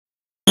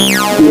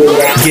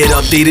Get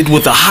updated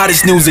with the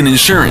hottest news in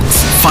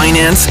insurance,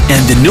 finance,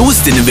 and the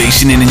newest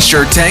innovation in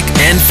Insurtech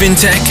and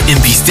FinTech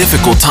in these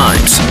difficult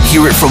times.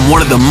 Hear it from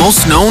one of the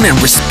most known and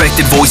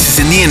respected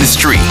voices in the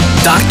industry,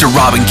 Dr.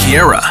 Robin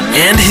Chiera,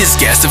 and his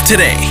guest of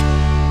today.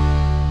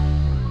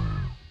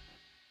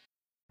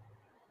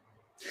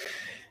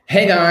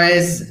 Hey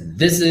guys,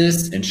 this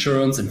is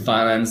Insurance and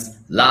Finance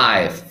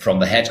live from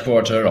the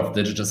headquarters of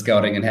Digital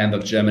Scouting in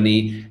Hamburg,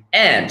 Germany,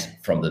 and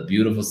from the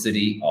beautiful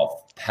city of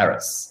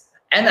Paris.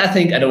 And I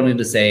think I don't need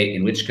to say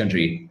in which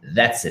country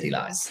that city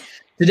lies.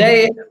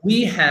 Today,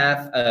 we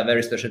have a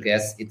very special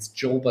guest. It's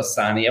Joe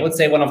Bassani. I would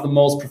say one of the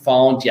most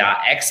profound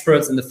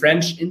experts in the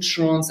French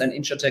insurance and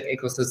Insurtech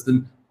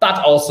ecosystem,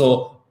 but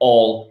also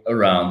all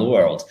around the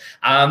world.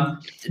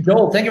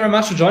 Joe, thank you very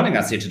much for joining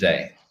us here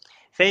today.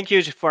 Thank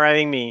you for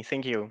having me.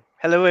 Thank you.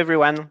 Hello,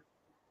 everyone.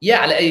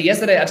 Yeah,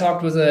 yesterday I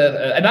talked with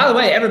and by the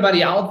way,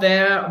 everybody out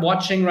there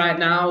watching right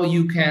now,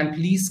 you can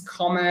please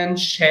comment,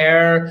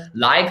 share,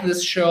 like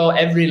this show.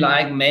 Every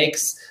like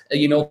makes,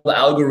 the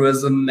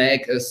algorithm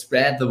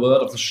spread the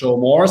word of the show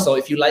more. So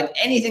if you like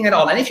anything at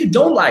all, and if you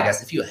don't like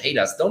us, if you hate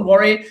us, don't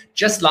worry,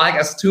 just like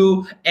us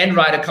too and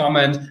write a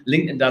comment.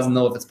 LinkedIn doesn't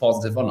know if it's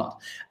positive or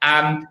not.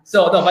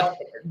 But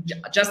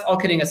just all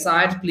kidding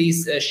aside,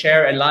 please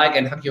share and like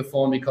and hug your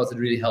phone because it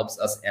really helps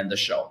us end the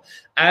show.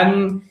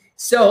 I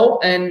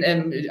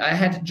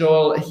had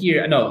Joel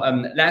here.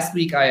 Last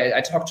week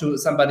I talked to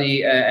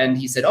somebody and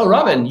he said, "Oh,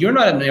 Robin, you're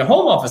not in your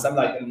home office." I'm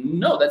like,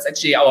 "No, that's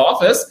actually our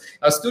office,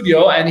 our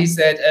studio." And he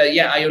said,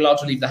 "Yeah, are you allowed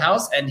to leave the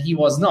house?" And he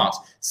was not.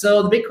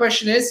 So the big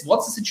question is,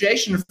 what's the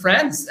situation in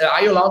France?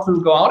 Are you allowed to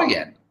go out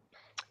again?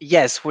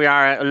 Yes, we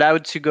are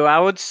allowed to go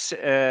out.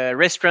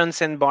 Restaurants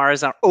and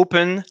bars are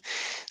open,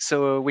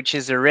 so which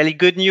is a really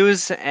good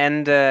news.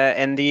 And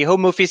the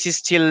home office is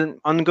still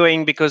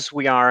ongoing because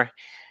we are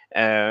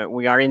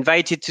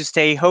invited to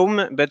stay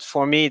home, but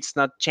for me it's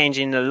not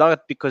changing a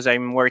lot because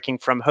I'm working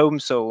from home.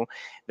 So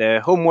the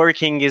home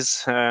working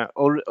is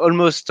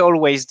almost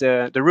always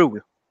the rule.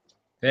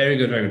 Very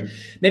good, very good.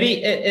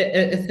 Maybe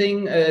a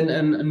thing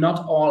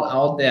not all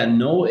out there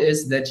know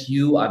is that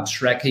you are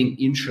tracking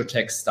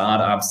Insurtech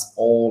startups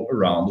all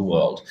around the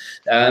world.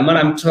 When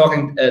I'm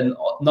talking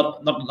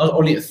not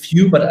only a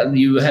few, but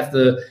you have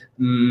the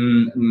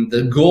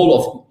goal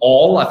of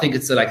all. I think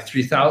it's like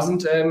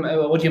 3,000.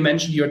 What you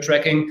mentioned, you're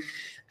tracking.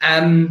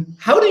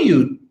 How do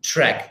you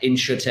track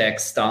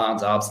Insurtech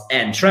startups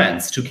and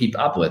trends to keep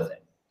up with it?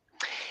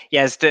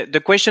 Yes,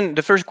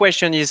 the first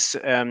question is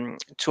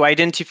to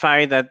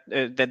identify that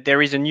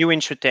there is a new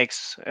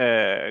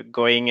Insurtech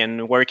going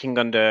and working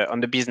on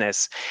the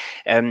business.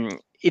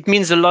 It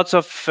means a lot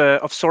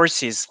of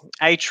sources.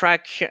 I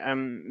track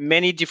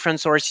many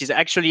different sources.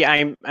 Actually,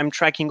 I'm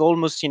tracking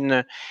almost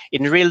in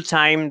real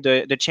time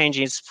the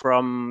changes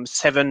from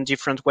 7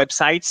 different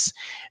websites.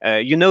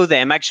 You know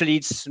them. Actually,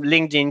 it's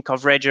LinkedIn,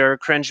 Coverager,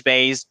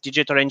 Crunchbase,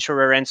 Digital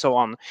Insurer, and so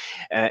on.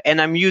 And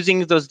I'm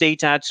using those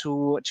data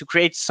to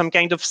create some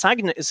kind of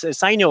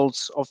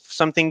signals of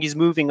something is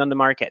moving on the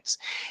markets.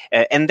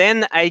 And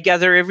then I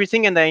gather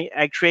everything and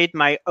I create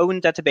my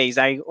own database.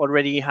 I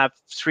already have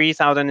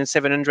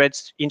 3,700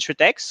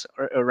 Insurtechs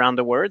around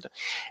the world.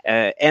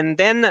 And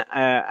then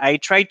I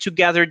try to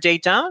gather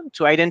data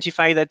to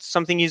identify that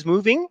something is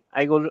moving.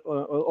 I will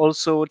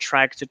also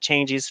track the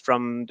changes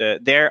from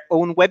their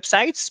own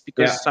websites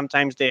because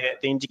sometimes they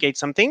indicate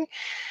something.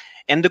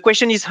 And the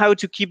question is how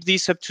to keep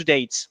this up to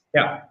date.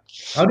 Yeah.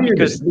 How do you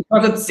do it?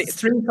 Because it's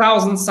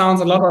 3,000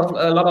 sounds a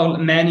lot of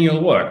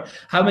manual work.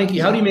 How do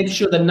you make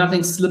sure that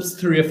nothing slips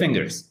through your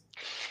fingers?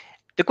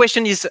 The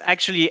question is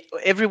actually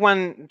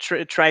everyone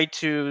try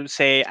to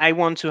say, I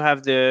want to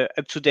have the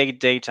up-to-date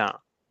data.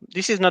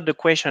 This is not the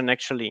question,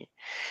 actually.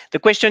 The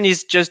question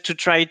is just to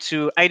try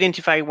to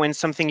identify when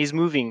something is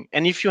moving.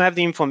 And if you have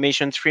the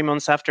information 3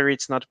 months after,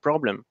 it's not a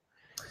problem.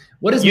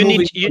 What is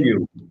moving for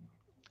you?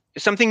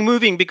 Something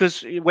moving,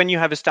 because when you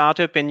have a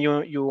startup and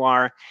you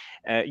are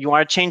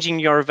changing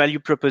your value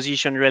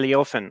proposition really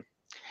often.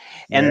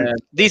 And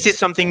this is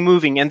something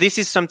moving, and this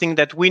is something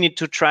that we need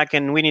to track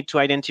and we need to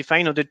identify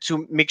in order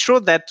to make sure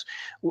that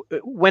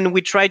when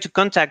we try to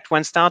contact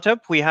one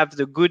startup, we have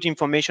the good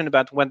information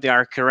about what they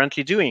are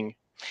currently doing.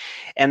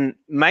 And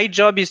my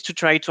job is to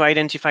try to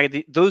identify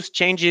those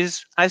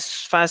changes as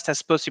fast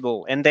as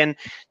possible, and then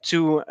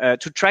to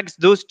track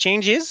those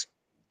changes,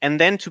 and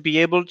then to be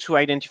able to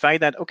identify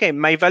that, okay,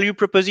 my value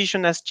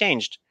proposition has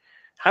changed.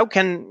 How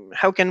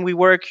can we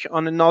work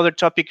on another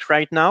topic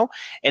right now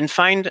and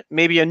find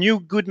maybe a new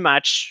good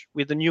match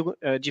with a new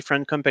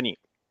different company?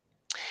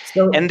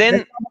 So and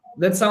then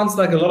that sounds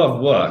like a lot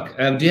of work.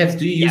 Do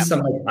you use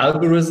some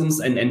algorithms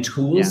and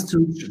tools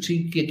to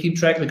keep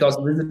track? Because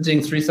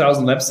visiting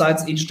 3,000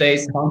 websites each day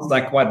sounds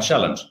like quite a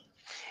challenge.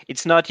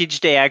 It's not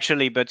each day,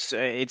 actually, but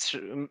it's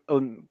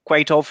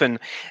quite often.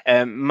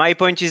 My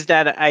point is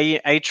that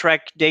I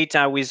track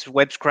data with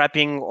web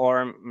scraping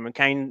or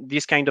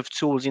this kind of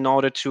tools in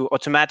order to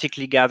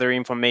automatically gather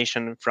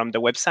information from the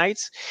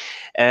websites.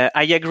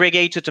 I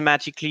aggregate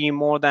automatically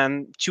more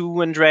than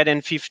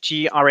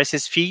 250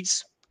 RSS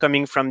feeds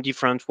coming from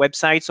different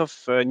websites of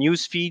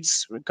news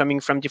feeds,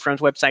 coming from different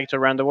websites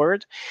around the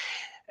world.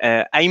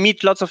 I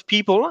meet lots of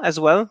people as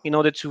well in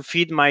order to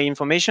feed my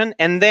information.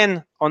 And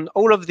then on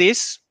all of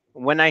this,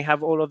 when I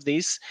have all of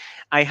this,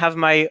 I have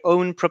my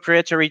own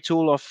proprietary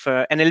tool of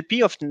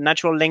NLP, of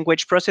natural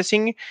language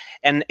processing,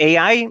 and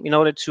AI in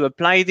order to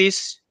apply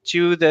this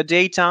to the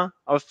data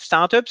of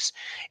startups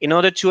in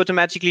order to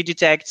automatically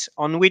detect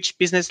on which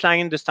business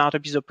line the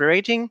startup is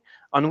operating,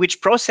 on which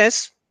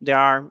process they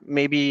are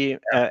maybe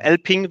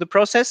helping the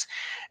process,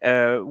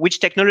 which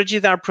technology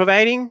they are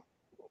providing,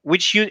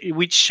 which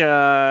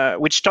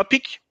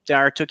topic they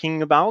are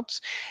talking about,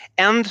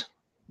 and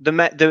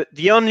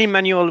the only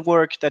manual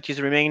work that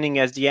is remaining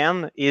at the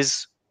end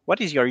is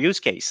what is your use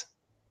case?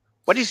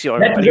 What is your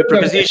value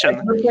proposition?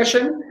 That's a good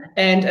question.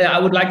 And I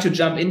would like to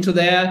jump into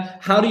there.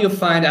 How do you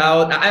find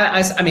out?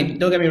 I mean,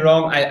 don't get me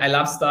wrong. I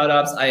love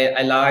startups.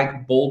 I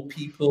like bold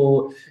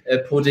people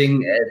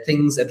putting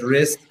things at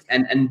risk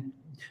and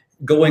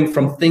going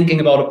from thinking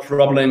about a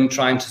problem,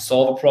 trying to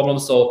solve a problem.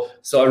 So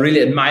I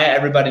really admire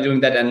everybody doing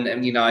that.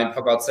 And you know, and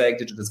for God's sake,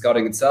 digital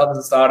scouting itself is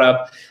a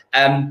startup.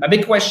 My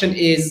big question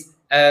is,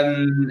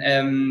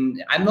 I'm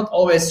not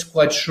always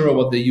quite sure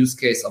what the use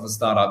case of a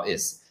startup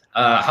is.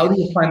 How do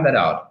you find that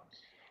out?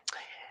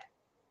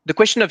 The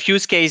question of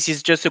use case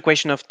is just a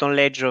question of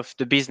knowledge of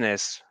the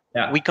business.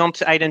 Yeah. We can't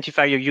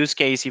identify a use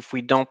case if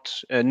we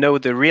don't know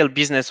the real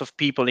business of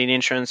people in the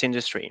insurance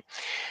industry.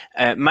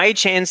 My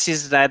chance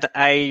is that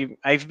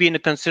I've been a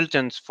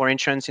consultant for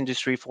insurance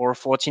industry for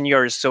 14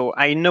 years, so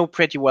I know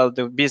pretty well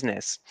the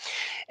business.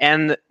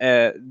 And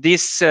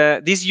this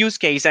use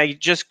case, I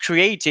just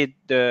created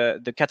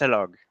the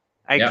catalog.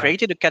 I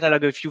created a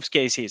catalog of use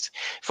cases.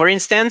 For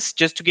instance,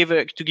 just to give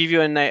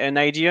you an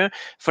idea,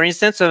 for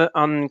instance,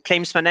 on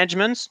claims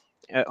management,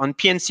 on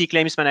P&C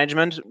claims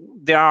management,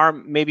 there are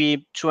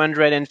maybe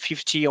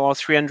 250 or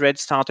 300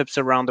 startups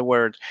around the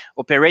world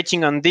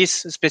operating on this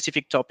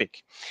specific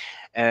topic.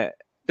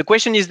 The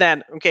question is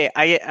that, okay,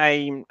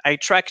 I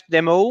tracked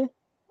them all,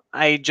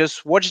 I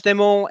just watched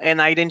them all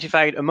and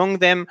identified among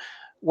them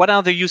what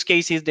are the use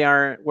cases they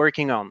are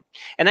working on.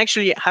 And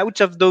actually, out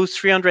of those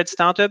 300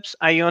 startups,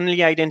 I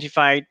only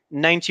identified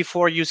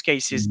 94 use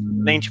cases,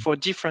 94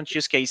 different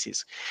use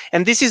cases.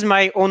 And this is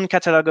my own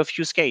catalog of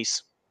use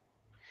case.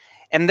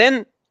 And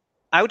then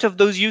out of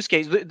those use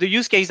cases, the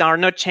use cases are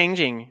not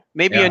changing.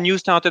 Maybe a new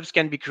startup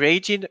can be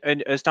created,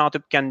 a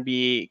startup can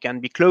be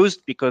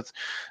closed because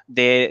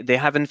they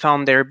haven't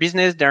found their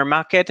business, their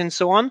market, and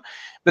so on.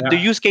 But the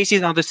use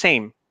cases are the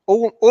same.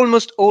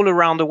 Almost all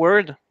around the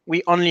world,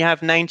 we only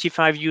have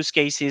 95 use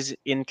cases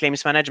in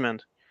claims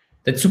management.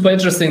 That's super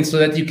interesting, so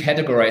that you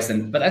categorize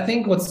them. But I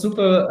think what's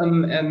super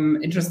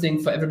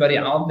interesting for everybody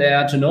out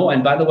there to know,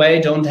 and by the way,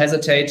 don't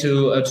hesitate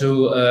to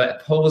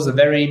pose a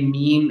very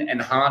mean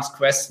and hard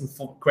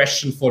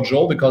question for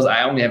Joe, because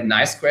I only have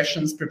nice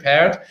questions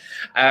prepared.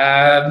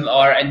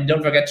 And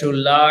don't forget to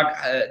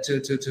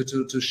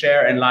to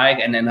share and like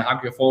and then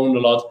hug your phone a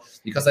lot,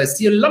 because I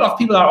see a lot of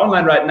people are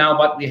online right now,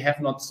 but we have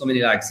not so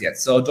many likes yet.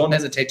 So don't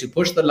hesitate to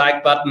push the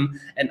like button,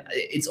 and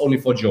it's only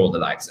for Joe, the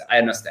likes. I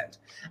understand.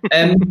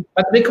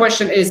 But the big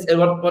question is,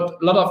 what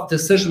a lot of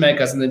decision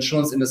makers in the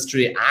insurance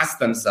industry ask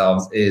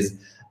themselves is,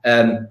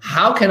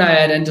 how can I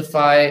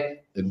identify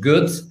a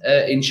good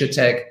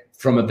Insurtech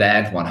from a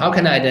bad one? How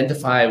can I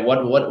identify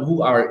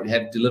who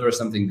have delivered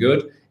something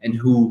good and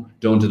who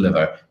don't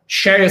deliver?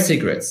 Share your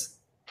secrets.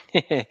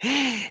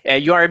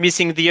 You are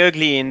missing the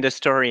ugly in the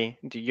story.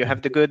 You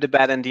have the good, the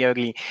bad, and the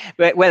ugly.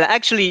 Well,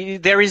 actually,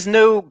 there is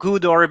no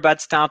good or bad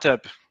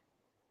startup.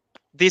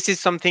 This is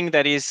something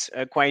that is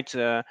quite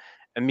a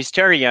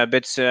mystery,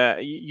 but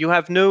you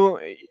have no.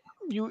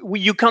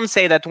 You can't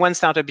say that one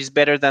startup is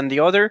better than the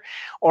other,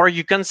 or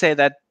you can say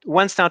that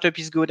one startup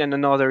is good and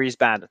another is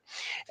bad.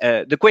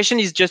 The question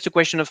is just a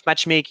question of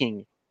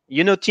matchmaking.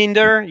 You know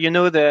Tinder, you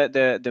know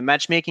the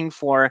matchmaking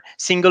for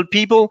single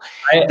people.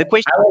 I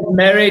was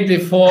married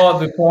before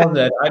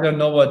that. I don't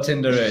know what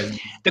Tinder is.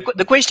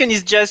 The question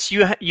is just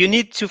you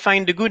need to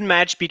find a good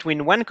match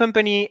between one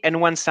company and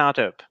one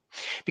startup.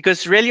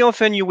 Because really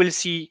often you will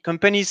see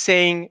companies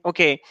saying,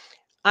 okay,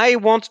 I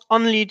want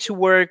only to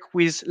work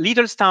with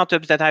little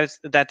startups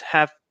that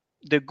have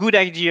the good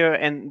idea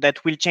and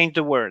that will change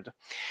the world.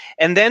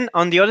 And then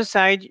on the other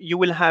side, you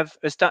will have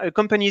a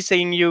company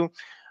saying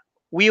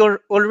we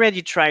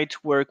already try to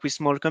work with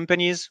small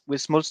companies,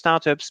 with small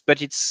startups,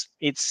 but it's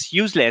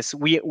useless.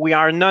 We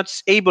are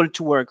not able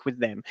to work with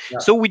them. Yeah.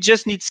 So we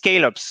just need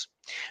scale-ups.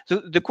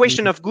 So the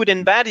question of good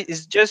and bad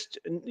is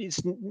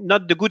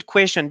not the good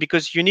question,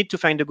 because you need to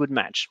find a good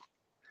match.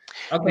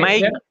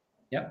 Okay.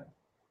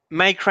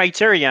 My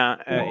criteria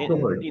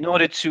in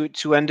order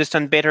to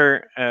understand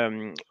better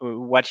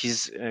what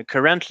is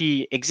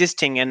currently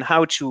existing and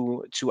how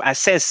to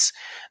assess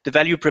the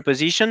value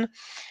proposition.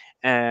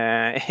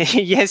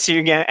 Yes,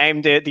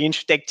 I'm the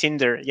Insurtech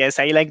Tinder. Yes,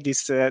 I like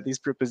this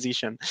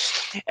proposition.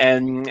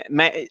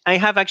 I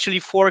have actually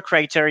 4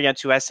 criteria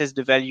to assess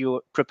the value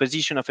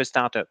proposition of a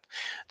startup.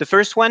 The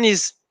first one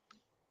is,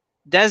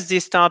 does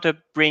this startup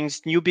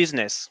brings new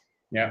business?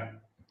 Yeah.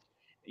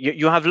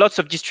 you have lots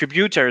of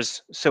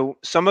distributors. So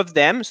some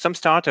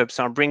startups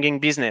are bringing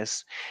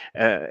business,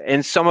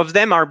 and some of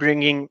them are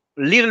bringing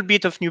a little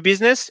bit of new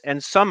business,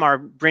 and some are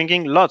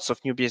bringing lots of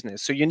new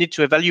business. So you need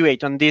to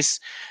evaluate on this,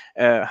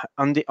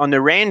 on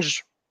the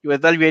range. You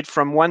evaluate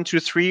from 1 to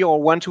 3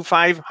 or 1 to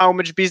 5. How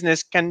much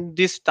business can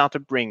this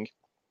startup bring?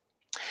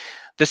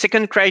 The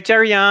second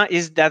criteria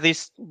is that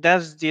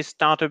does this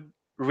startup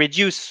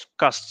reduce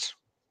costs?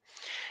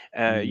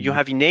 You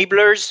have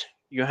enablers,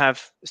 you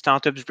have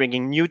startups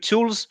bringing new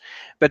tools,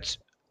 but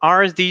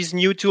are these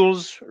new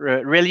tools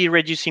really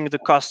reducing the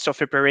costs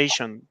of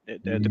operation,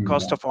 the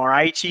cost of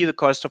our IT, the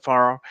cost of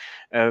our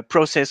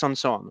process, and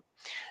so on?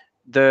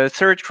 The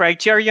third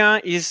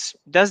criteria is,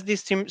 does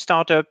this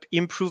startup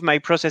improve my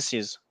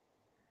processes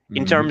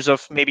in terms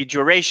of maybe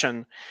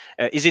duration?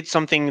 Is it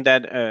something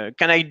that,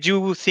 can I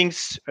do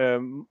things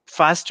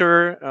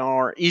faster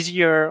or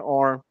easier,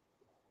 or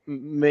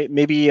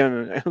maybe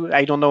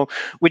I don't know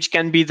which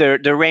can be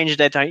the range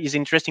that is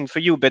interesting for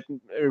you, but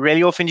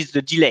really often it's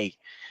the delay,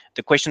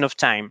 the question of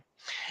time.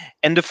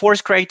 And the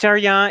fourth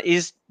criteria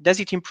is, does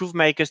it improve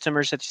my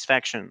customer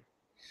satisfaction?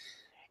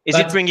 Is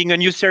it bringing a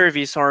new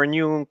service or a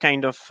new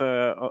kind of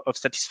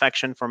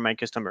satisfaction for my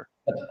customer?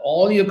 But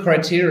all your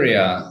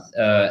criteria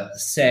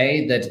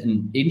say that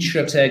an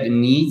Insurtech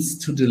needs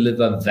to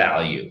deliver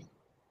value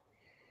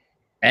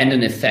and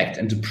an effect,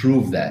 and to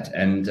prove that.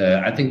 And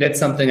I think that's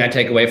something I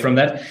take away from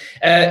that.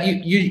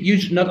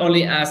 You not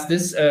only ask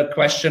this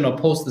question or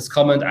post this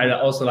comment, I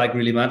also like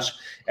really much.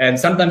 And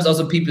sometimes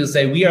also people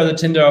say we are the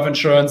Tinder of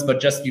insurance,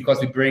 but just because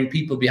we bring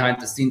people behind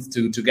the scenes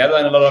together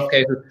in a lot of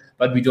cases,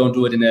 but we don't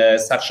do it in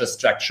such a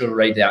structural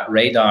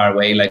radar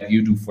way like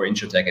you do for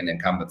Insurtech and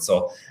Incumbent.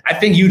 So I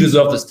think you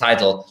deserve this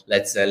title.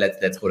 Let's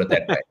put it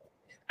that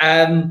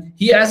way.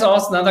 He has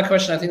asked another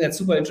question. I think that's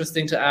super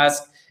interesting to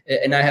ask,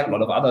 and I have a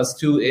lot of others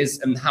too,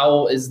 is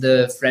how is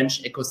the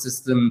French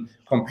ecosystem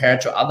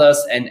compared to others,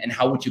 and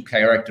how would you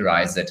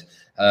characterize it?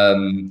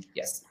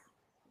 Yes.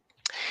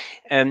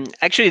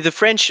 Actually, the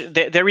French,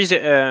 there is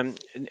a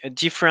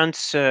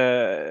difference.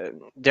 There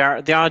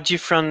are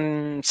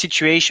different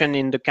situations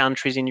in the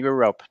countries in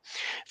Europe.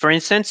 For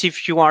instance,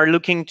 if you are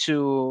looking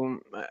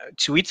to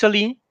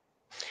Italy,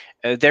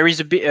 there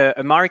is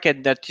a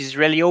market that is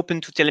really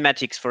open to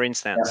telematics, for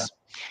instance.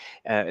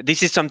 Yeah.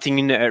 This is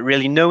something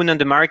really known on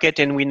the market,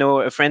 and we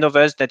know a friend of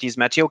us that is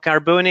Matteo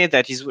Carbone,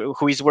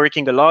 who is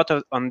working a lot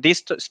on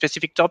this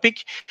specific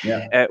topic,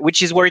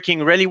 which is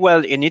working really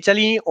well in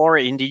Italy or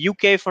in the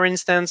UK, for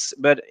instance.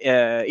 But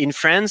in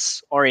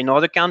France or in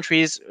other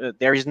countries,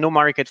 there is no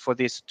market for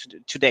this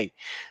today.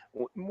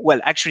 Well,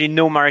 actually,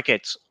 no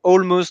market,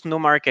 almost no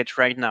market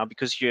right now,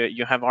 because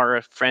you have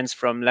our friends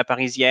from La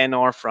Parisienne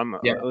or from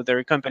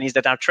other companies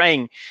that are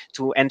trying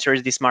to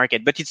enter this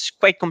market, but it's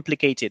quite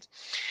complicated.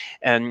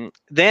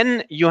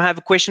 Then you have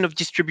a question of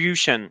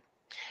distribution.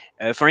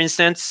 For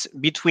instance,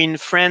 between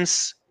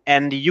France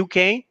and the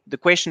UK, the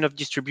question of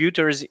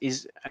distributors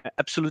is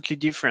absolutely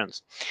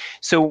different.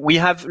 So we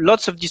have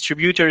lots of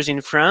distributors in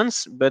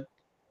France, but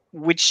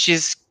which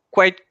is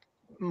quite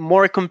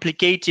more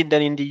complicated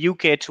than in the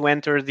UK to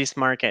enter this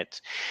market.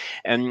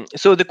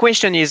 So the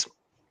question is,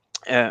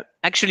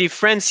 actually,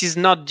 France is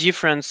not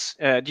different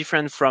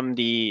from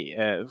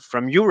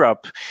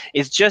Europe.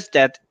 It's just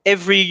that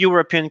every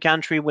European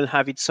country will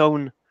have its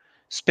own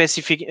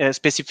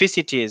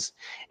specificities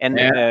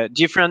and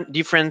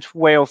different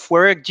way of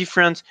work,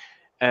 different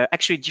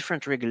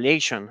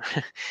regulation,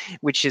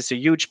 which is a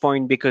huge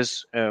point,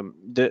 because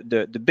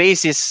the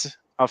basis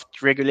of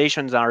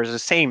regulations are the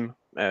same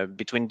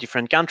between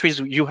different countries.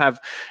 You have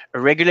a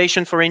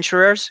regulation for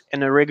insurers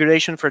and a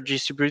regulation for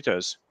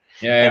distributors.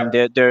 And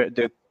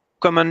the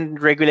common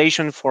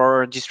regulation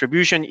for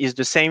distribution is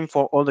the same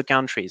for all the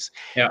countries.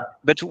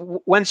 But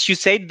once you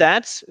say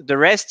that, the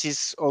rest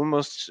is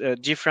almost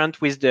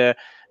different, with the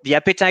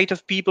appetite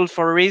of people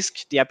for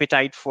risk, the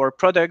appetite for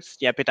products,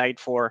 the appetite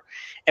for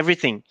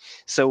everything.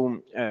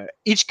 So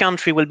each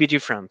country will be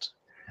different.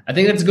 I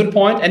think that's a good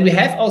point. And we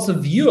have also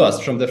viewers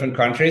from different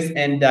countries,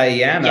 and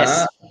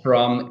Diana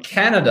from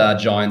Canada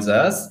joins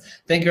us.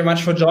 Thank you very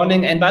much for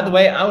joining. And by the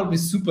way, I would be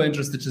super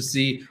interested to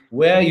see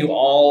where you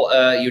all,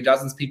 you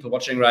dozens of people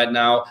watching right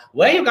now,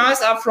 where you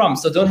guys are from.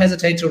 So don't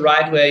hesitate to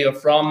write where you're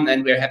from,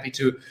 and we're happy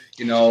to,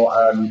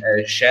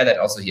 share that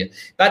also here.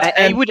 But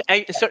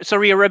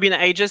sorry, Robin,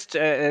 I just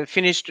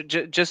finished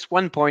just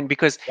one point,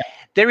 because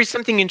there is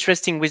something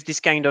interesting with this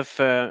kind of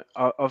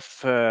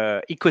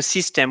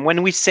ecosystem.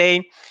 When we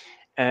say,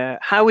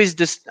 how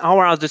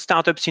are the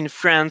startups in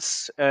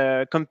France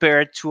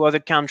compared to other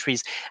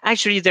countries?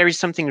 Actually, there is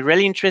something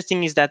really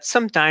interesting, is that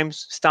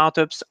sometimes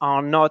startups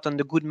are not on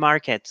the good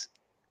market.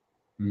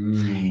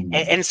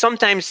 And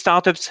sometimes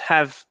startups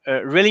have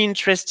a really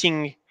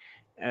interesting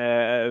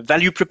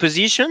value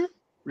proposition,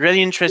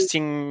 really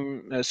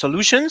interesting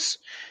solutions,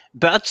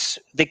 but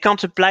they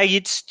can't apply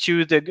it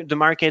to the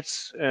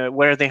markets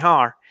where they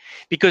are,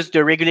 because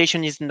the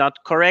regulation is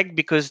not correct,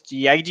 because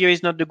the idea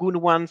is not the good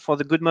one for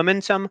the good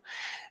momentum,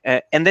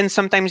 and then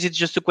sometimes it's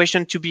just a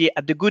question to be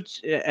at the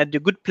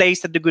good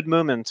place at the good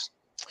moment.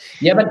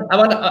 Yeah, but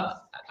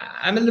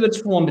I'm a little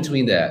bit torn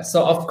between there.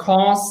 So of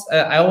course,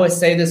 I always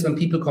say this when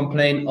people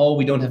complain, oh,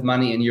 we don't have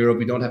money in Europe,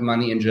 we don't have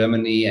money in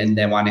Germany, and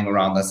they're whining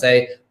around. I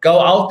say, go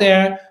out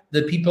there.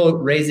 The people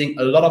raising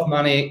a lot of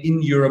money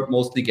in Europe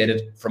mostly get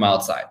it from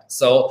outside.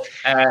 So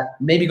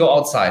maybe go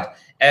outside.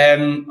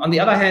 On the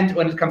other hand,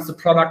 when it comes to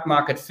product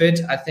market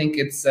fit, I think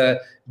it's a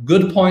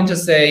good point to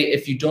say,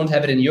 if you don't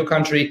have it in your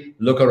country,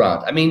 look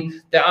around. I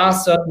mean, there are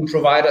certain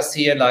providers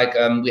here, like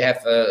we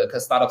have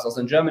startups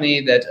also in Germany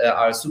that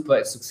are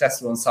super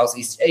successful in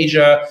Southeast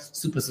Asia,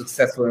 super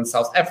successful in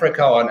South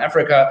Africa or in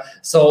Africa.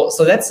 So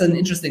that's an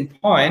interesting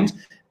point.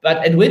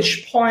 But at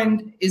which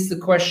point is the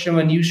question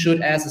when you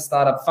should, as a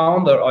startup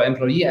founder or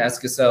employee,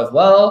 ask yourself,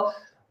 well,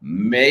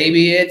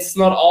 maybe it's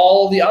not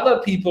all the other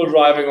people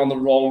driving on the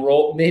wrong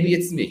road. Maybe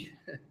it's me.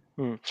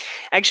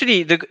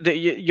 Actually,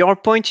 your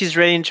point is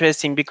really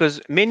interesting,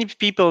 because many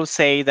people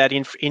say that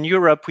in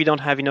Europe we don't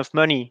have enough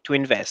money to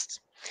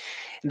invest.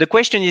 The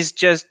question is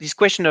just this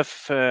question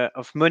of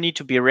money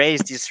to be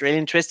raised is really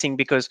interesting,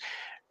 because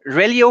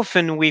really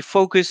often we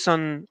focus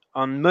on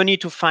money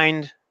to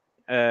find,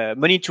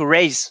 money to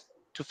raise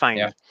to find.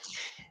 Yeah.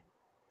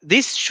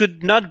 This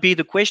should not be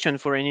the question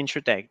for an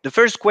Insurtech. The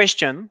first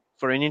question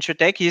for an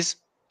Insurtech is,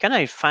 can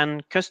I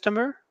find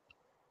customer?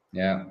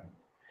 Yeah.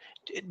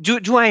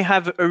 Do I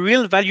have a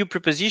real value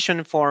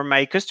proposition for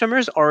my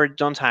customers, or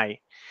don't I?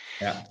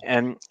 Yeah.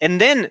 And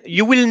then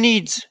you will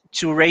need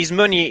to raise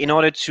money in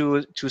order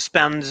to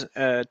spend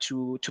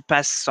to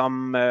pass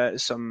some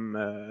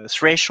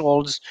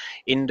thresholds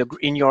in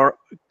your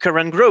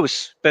current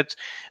growth. But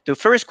the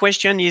first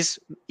question is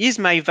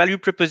my value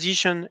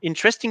proposition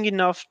interesting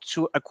enough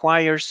to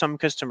acquire some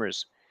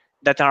customers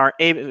that are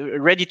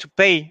ready to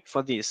pay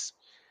for this?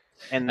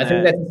 And I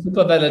think that's a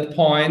super valid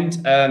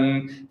point,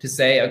 to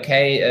say,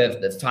 okay,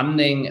 the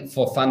funding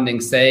for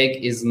funding's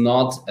sake is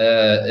not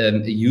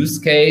a use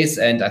case.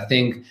 And I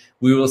think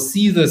we will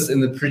see this in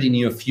the pretty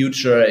near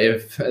future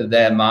if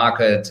their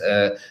market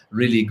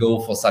really go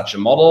for such a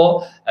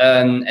model.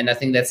 And I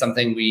think that's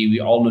something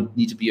we all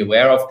need to be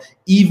aware of,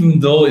 even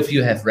though if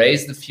you have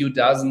raised a few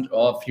dozen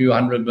or a few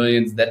hundred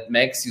millions, that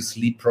makes you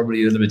sleep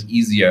probably a little bit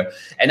easier.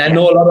 And I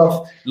know a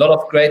lot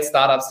of great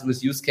startups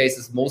with use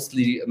cases,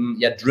 mostly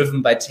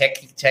driven by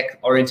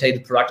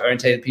tech-orientated,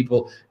 product-orientated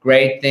people,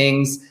 great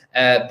things,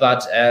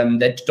 but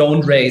that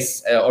don't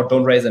raise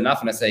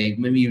enough. And I say,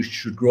 maybe you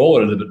should grow a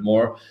little bit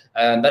more.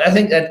 But I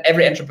think that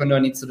every entrepreneur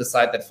needs to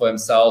decide that for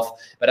himself.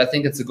 But I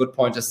think it's a good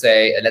point to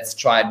say, let's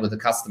try it with a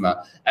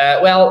customer.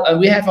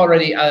 We have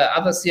already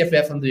others here. We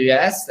have from the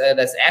US.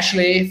 That's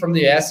Ashley from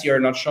the US. You're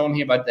not shown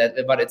here, but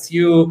it's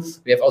you.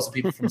 We have also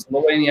people from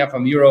Slovenia,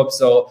 from Europe.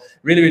 So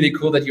really, really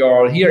cool that you're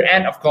all here.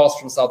 And of course,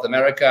 from South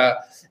America.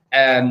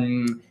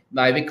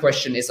 My big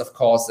question is, of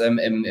course,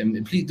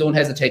 please don't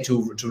hesitate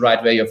to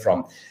write where you're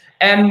from.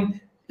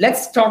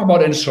 Let's talk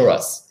about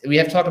insurers. We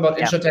have talked about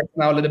Insurtech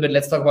now a little bit.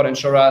 Let's talk about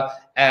insurer.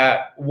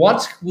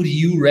 What would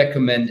you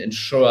recommend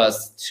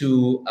insurers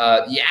to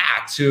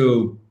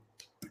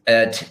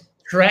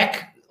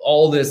track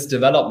all these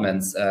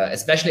developments,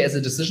 especially as a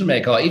decision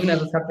maker or even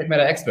as a subject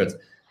matter expert?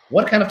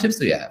 What kind of tips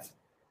do you have?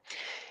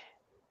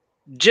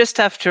 Just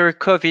after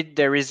COVID,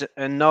 there is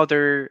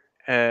another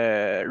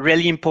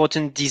really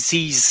important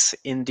disease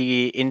in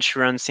the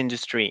insurance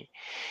industry.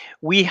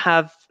 We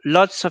have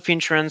lots of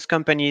insurance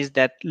companies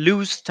that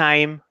lose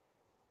time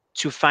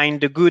to find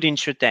the good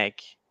Insurtech.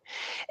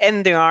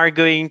 And they are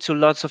going to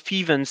lots of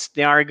events.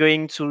 They are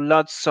going to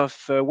lots of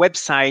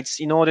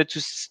websites in order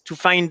to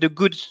find the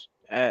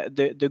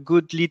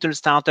good little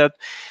startup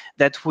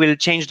that will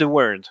change the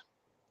world.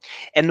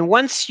 And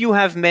once you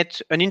have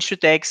met an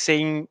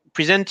Insurtech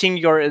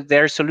presenting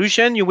their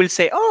solution, you will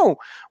say, oh,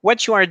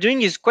 what you are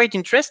doing is quite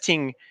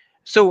interesting.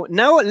 So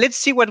now let's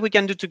see what we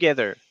can do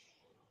together.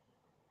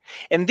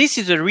 And this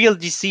is a real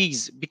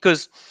disease,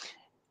 because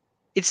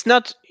it's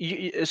not,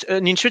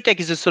 an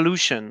Insurtech is a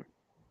solution.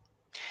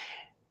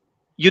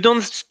 You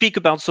don't speak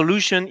about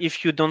solution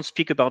if you don't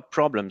speak about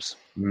problems.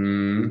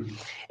 And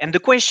the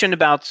question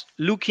about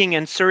looking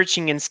and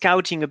searching and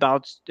scouting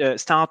about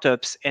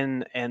startups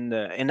and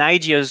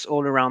ideas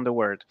all around the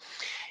world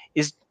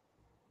is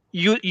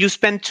you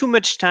spend too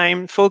much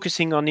time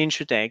focusing on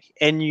Insurtech,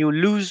 and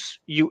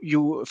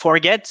you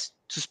forget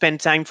to spend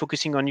time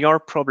focusing on your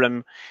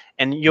problem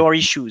and your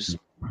issues.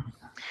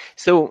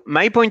 So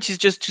my point is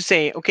just to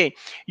say, okay,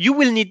 you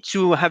will need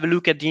to have a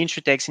look at the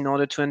Insurtechs in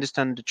order to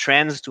understand the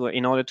trends,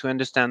 in order to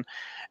understand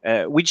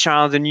which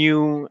are the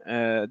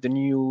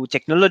new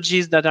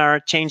technologies that are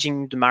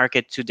changing the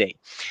market today.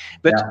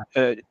 But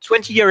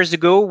 20 years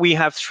ago, we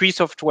have 3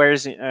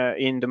 softwares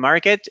in the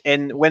market,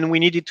 and when we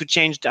needed to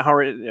change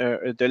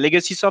the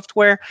legacy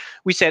software,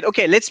 we said,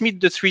 okay, let's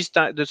meet the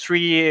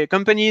three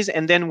companies,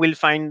 and then we'll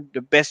find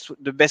the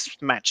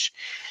best match.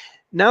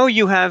 Now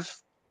you have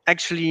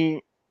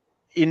actually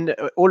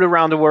all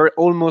around the world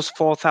almost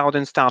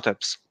 4,000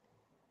 startups.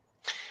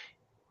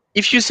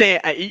 If you say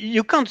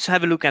you can't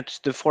have a look at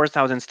the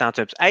 4,000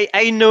 startups,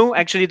 I know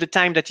actually the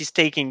time that is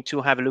taking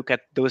to have a look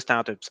at those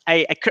startups.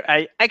 I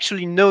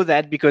actually know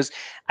that because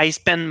I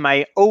spend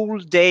my whole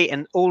day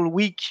and all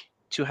week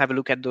to have a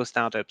look at those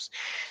startups.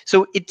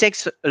 So it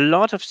takes a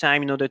lot of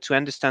time in order to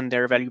understand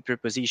their value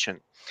proposition.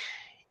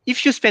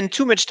 If you spend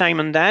too much time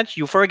on that,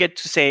 you forget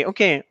to say,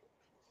 okay,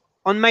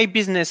 on my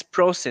business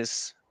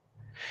process,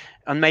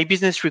 on my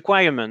business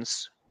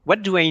requirements,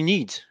 what do I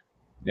need?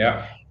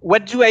 Yeah.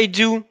 What do I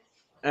do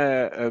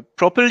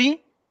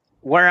properly?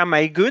 Where am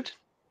I good?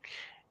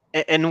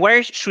 And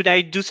where should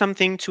I do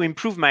something to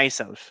improve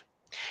myself?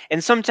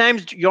 And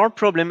sometimes your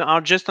problem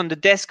are just on the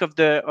desk of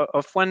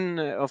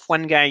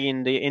one guy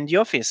in the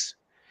office,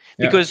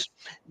 because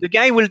the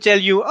guy will tell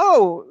you,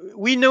 oh,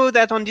 we know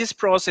that on this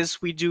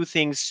process we do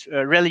things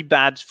really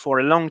bad for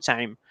a long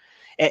time,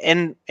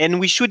 and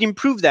we should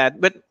improve that.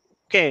 But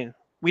okay,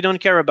 we don't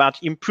care about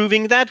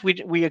improving that.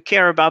 We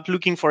care about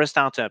looking for a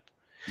startup.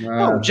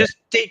 No, just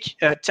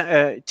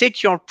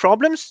take your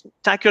problems,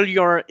 tackle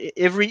your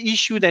every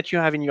issue that you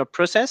have in your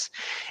process,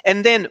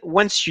 and then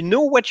once you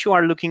know what you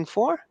are looking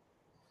for,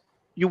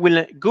 you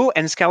will go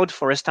and scout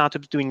for a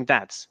startup doing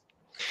that.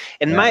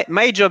 And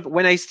my job,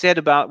 when I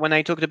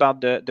talked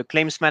about the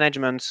claims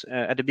management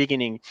at the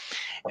beginning,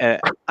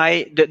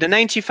 the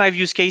 95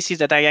 use cases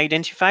that I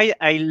identified,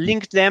 I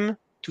linked them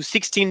to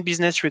 16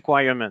 business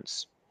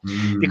requirements.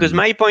 Because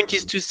my point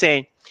is to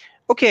say,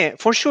 okay,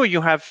 for sure you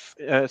have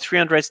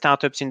 300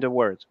 startups in the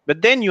world,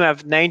 but then you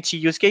have 90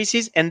 use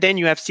cases, and then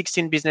you have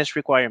 16 business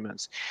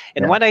requirements.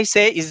 And what I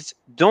say is,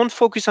 don't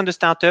focus on the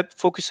startup,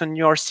 focus on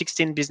your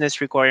 16 business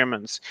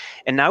requirements.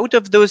 And out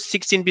of those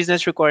 16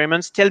 business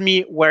requirements, tell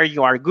me where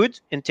you are good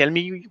and tell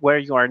me where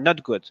you are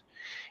not good.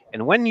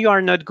 And when you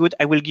are not good,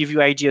 I will give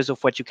you ideas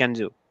of what you can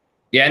do.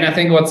 Yeah, and I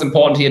think what's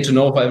important here to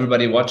know for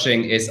everybody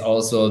watching is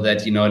also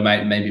that, it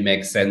might maybe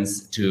make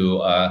sense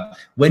to,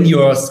 when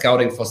you're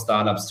scouting for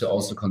startups, to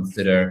also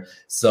consider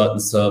certain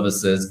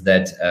services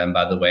that,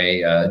 by the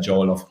way,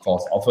 Joel, of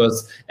course,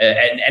 offers,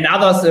 and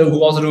others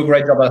who also do a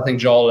great job. I think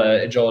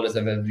Joel is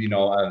a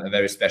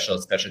very special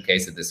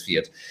case in this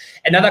field.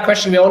 Another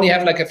question, we only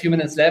have like a few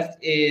minutes left,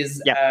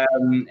 is,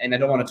 and I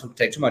don't want to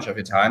take too much of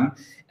your time.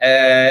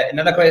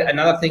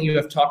 Another thing you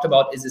have talked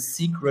about is a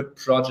secret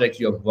project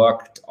you have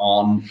worked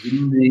on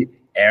in the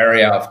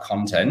area of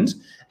content.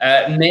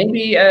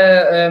 Maybe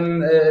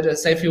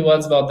say a few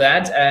words about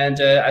that,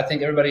 and I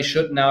think everybody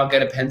should now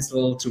get a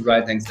pencil to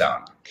write things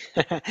down.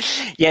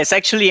 Yes,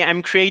 actually,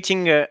 I'm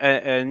creating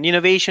an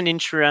innovation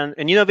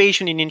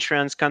in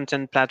insurance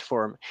content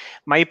platform.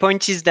 My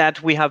point is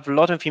that we have a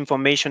lot of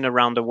information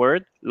around the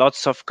world,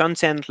 lots of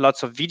content,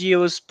 lots of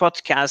videos,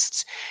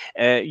 podcasts.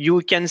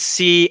 You can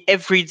see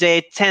every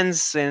day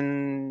tens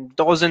and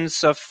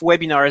dozens of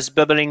webinars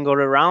bubbling all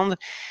around.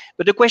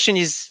 But the question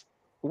is,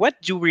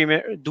 what do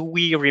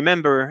we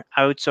remember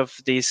out of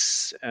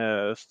this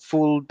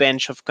full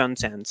bench of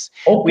contents?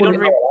 We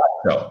don't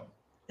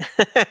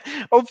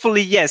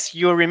Hopefully, yes,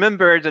 you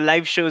remember the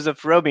live shows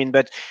of Robin,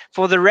 but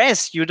for the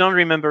rest, you don't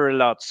remember a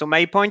lot. So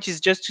my point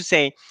is just to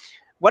say,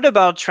 what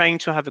about trying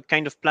to have a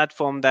kind of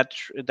platform that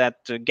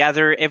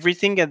gather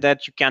everything and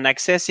that you can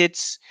access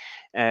it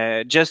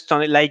just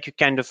on like a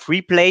kind of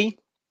replay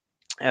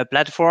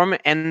platform?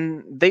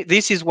 And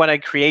this is what I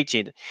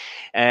created.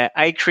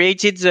 I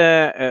created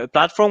a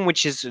platform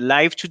which is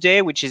live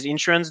today, which is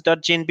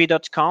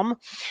insurance.gnb.com.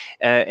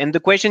 And the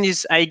question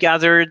is, I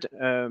gathered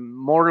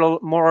more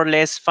or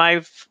less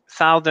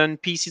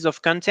 5,000 pieces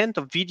of content,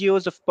 of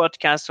videos, of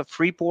podcasts, of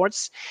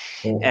reports.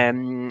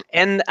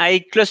 And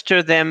I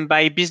cluster them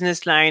by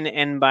business line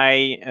and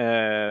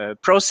by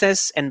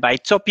process and by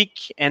topic.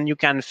 And you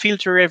can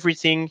filter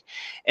everything,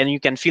 and you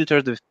can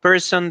filter the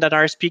person that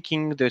are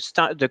speaking,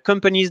 the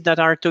companies that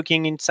are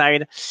talking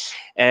inside.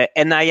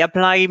 And I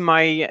apply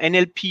my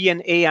NLP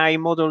and AI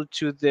model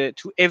to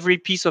every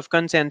piece of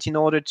content in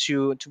order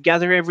to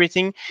gather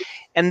everything.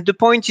 And the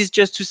point is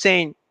just to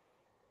say,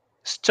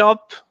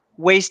 stop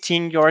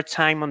wasting your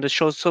time on the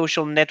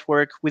social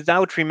network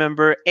without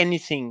remember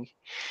anything.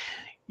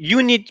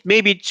 You need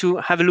maybe to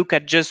have a look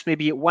at just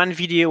maybe one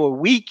video a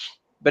week,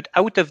 but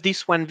out of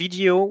this one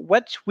video,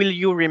 what will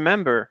you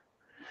remember?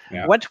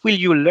 What will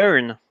you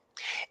learn?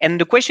 And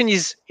the question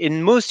is,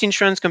 in most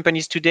insurance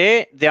companies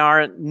today, there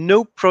are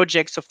no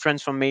projects of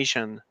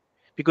transformation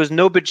because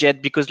no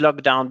budget, because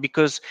lockdown,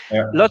 because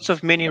lots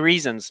of many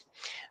reasons.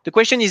 The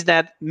question is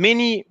that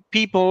many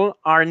people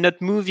are not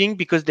moving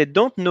because they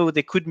don't know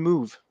they could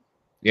move.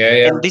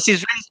 And this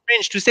is really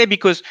strange to say,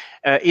 because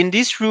in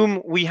this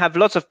room we have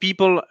lots of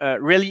people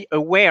really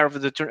aware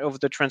of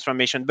the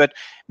transformation. But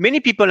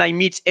many people I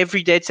meet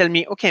every day tell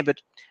me, okay,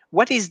 but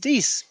what is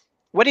this?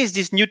 What is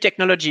this new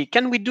technology?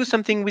 Can we do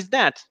something with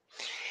that?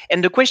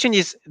 And the question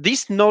is,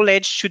 this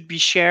knowledge should be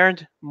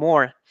shared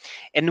more.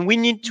 And we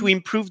need to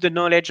improve the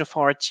knowledge of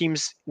our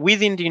teams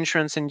within the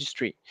insurance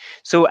industry.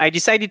 So I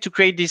decided to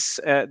create this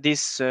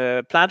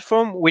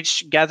platform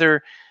which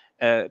gather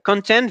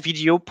content,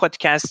 video,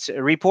 podcast,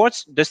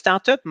 reports, the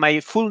startup, my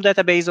full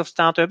database of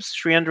startups,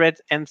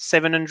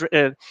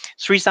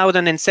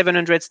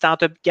 3,700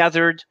 startups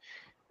gathered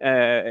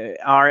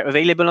are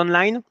available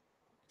online.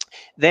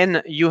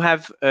 Then you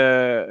have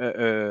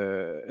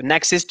an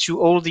access to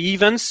all the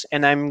events,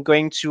 and I'm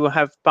going to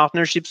have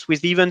partnerships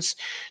with events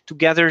to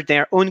gather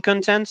their own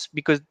content,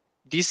 because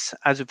this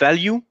has a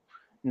value,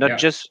 not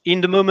just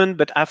in the moment,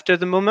 but after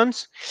the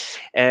moment.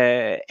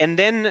 And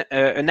then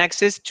an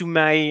access to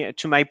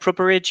my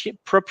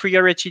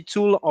proprietary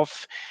tool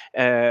of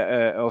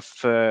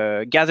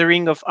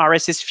gathering of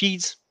RSS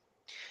feeds,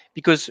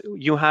 because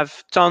you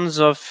have tons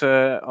of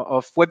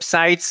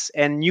websites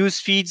and news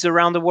feeds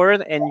around the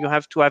world, and you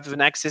have to have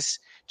an access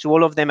to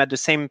all of them at the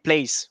same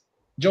place.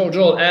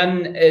 Joel,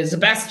 and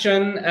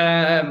Sebastian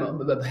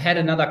had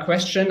another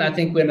question. I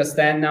think we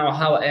understand now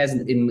how, as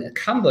an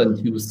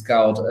incumbent, you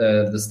scout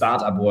the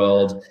startup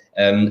world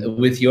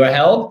with your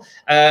help,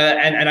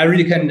 and I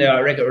really can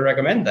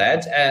recommend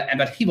that.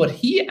 But what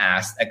he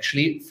asked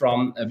actually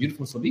from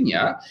beautiful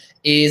Slovenia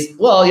is,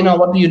 well, you know,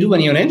 what do you do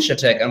when you're an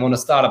Insurtech and want to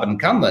start up an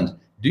incumbent?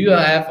 Do you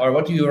have, or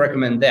what do you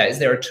recommend there? Is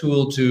there a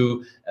tool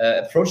to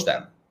approach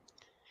them?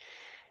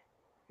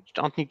 You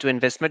don't need to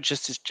invest much,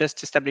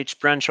 just establish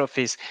branch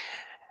office.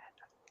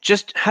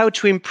 Just how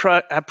to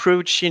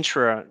approach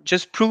insurer.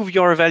 Just prove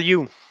your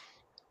value.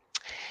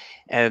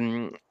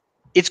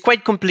 It's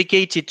quite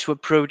complicated to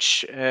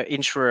approach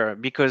insurer,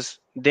 because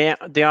they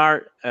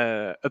are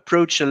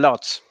approached a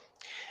lot.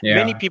 Yeah.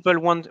 Many people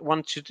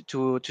want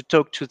to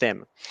talk to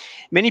them.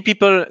 Many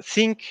people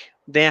think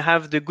they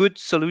have the good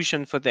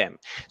solution for them.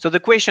 So the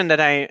question that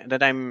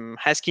I'm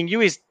asking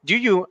you is,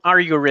 are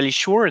you really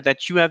sure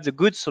that you have the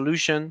good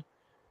solution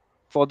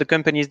for the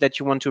companies that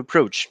you want to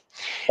approach?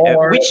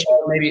 Or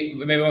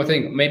maybe one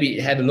thing, maybe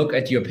have a look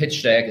at your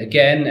pitch deck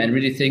again and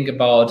really think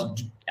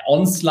about,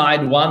 on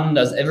slide 1,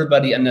 does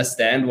everybody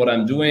understand what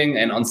I'm doing?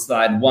 And on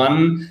slide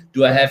 1,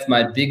 do I have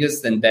my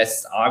biggest and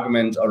best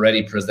argument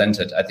already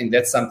presented? I think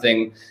that's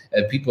something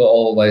people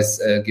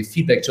always give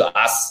feedback to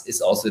us,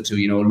 is also to,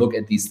 you know, look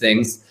at these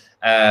things.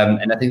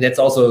 And I think that's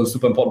also a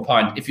super important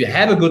point. If you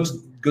have a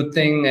good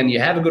thing and you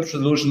have a good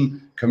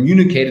solution,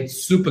 communicate it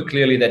super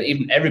clearly that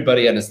even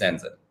everybody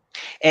understands it.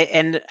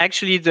 And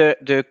actually,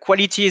 the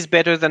quality is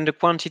better than the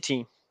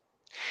quantity.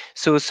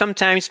 So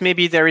sometimes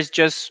maybe there is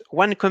just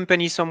one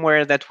company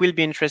somewhere that will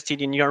be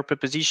interested in your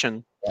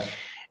proposition. Yeah.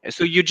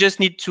 So you just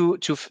need to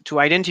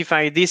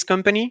identify this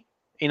company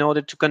in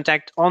order to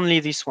contact only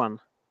this one.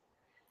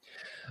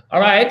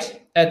 All right.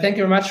 Thank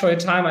you very much for your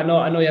time. I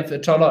know you have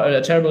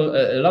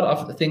a lot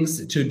of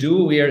things to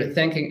do. We are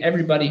thanking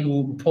everybody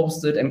who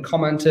posted and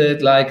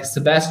commented, like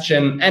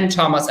Sebastian and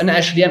Thomas and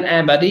Ashley and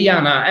Amber,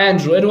 Diana,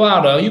 Andrew,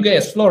 Eduardo, you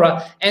guys,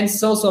 Flora, and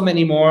so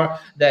many more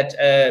that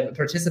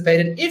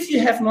participated. If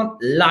you have not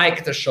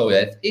liked the show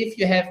yet, if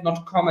you have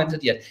not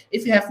commented yet,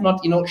 if you have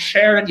not,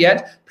 shared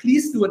yet,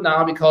 please do it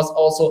now, because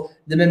also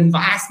the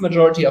vast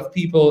majority of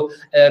people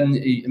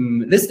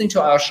listening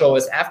to our show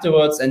is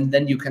afterwards, and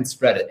then you can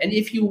spread it. And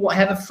if you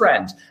have a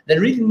friend that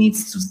really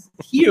needs to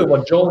hear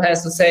what Joel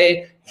has to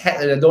say,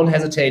 don't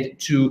hesitate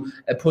to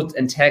put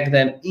and tag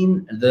them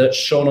in the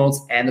show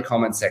notes and the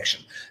comment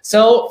section.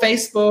 So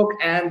Facebook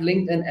and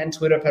LinkedIn and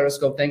Twitter,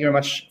 Periscope, thank you very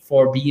much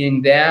for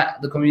being there,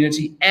 the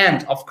community.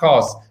 And of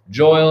course,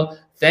 Joel,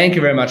 thank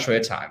you very much for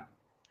your time.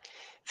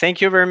 Thank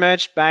you very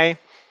much. Bye.